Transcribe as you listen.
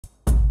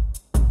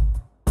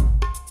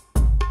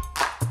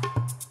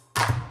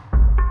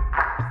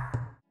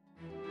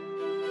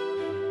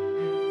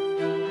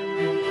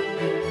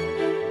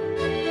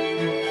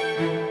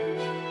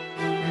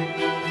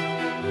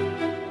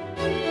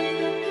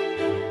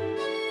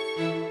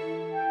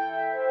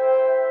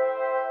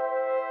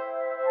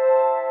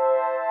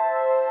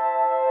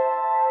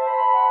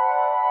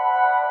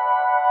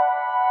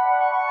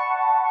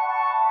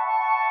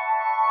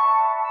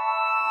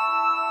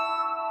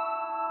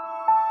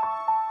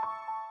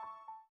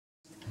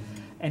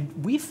And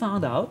we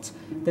found out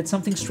that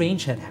something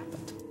strange had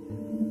happened.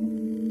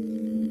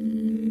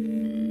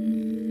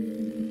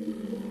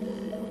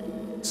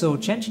 So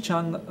Chen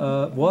Qichang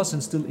was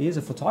and still is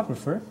a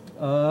photographer,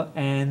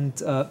 and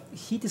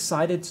he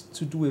decided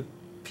to do a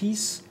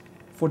piece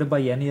for the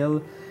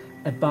biennial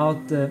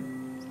about the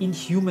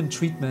inhuman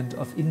treatment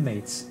of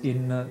inmates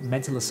in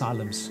mental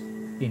asylums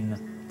in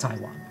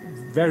Taiwan.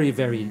 Very,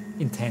 very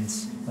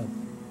intense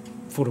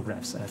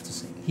photographs, I have to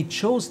say. He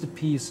chose the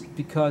piece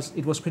because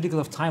it was critical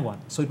of Taiwan,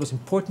 so it was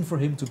important for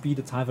him to be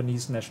the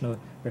Taiwanese national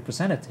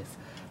representative.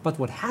 But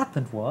what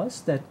happened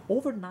was that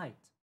overnight...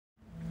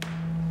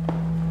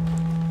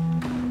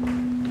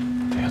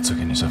 Die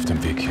Herzogin ist auf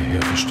dem Weg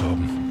hierher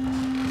verstorben.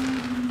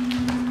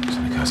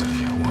 Seine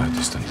kaiserliche Hoheit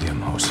ist an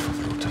ihrem Haus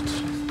verblutet.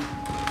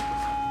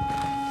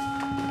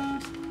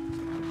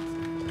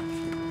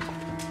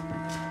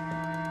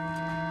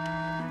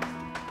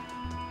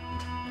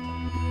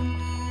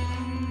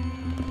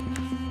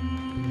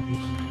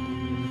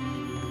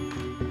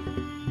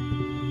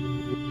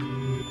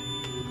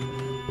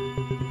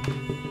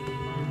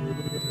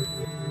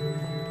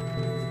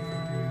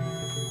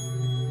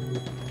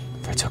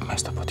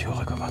 Feldjagdmeister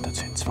Potjorek wartet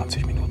sie in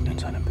 20 Minuten in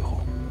seinem Büro.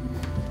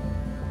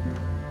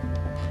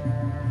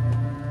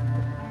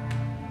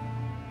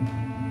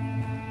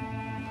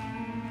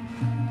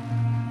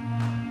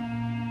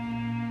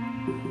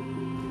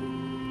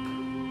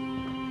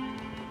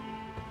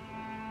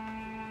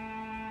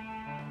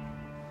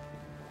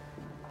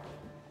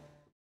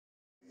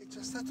 È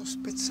già stato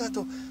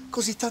spezzato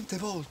così tante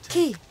volte.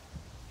 Chi?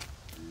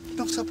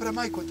 Non saprà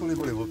mai quanto le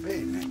volevo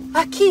bene.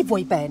 A chi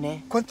vuoi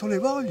bene? Quanto le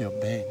voglio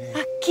bene.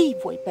 A chi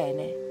vuoi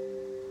bene?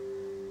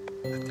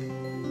 A te.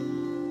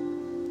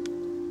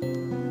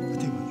 A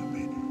te voglio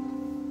bene.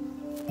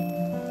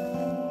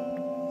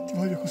 Ti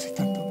voglio così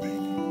tanto bene.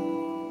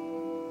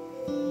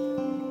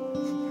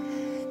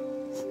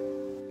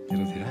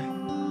 Glielo dirai?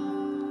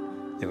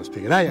 Glielo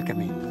spiegherai a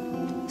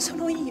Camille?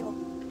 Sono io.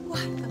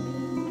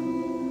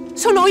 Guardami.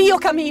 Sono io,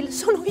 Camille,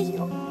 sono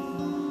io.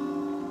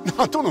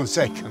 No, tu non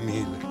sei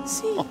Camille.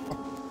 Sì.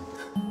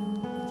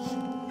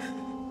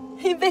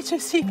 Invece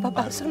sì,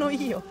 papà, sono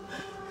io.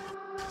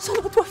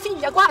 Sono tua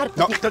figlia,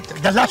 guarda.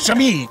 No,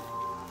 lasciami!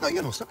 No,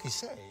 io non so chi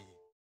sei.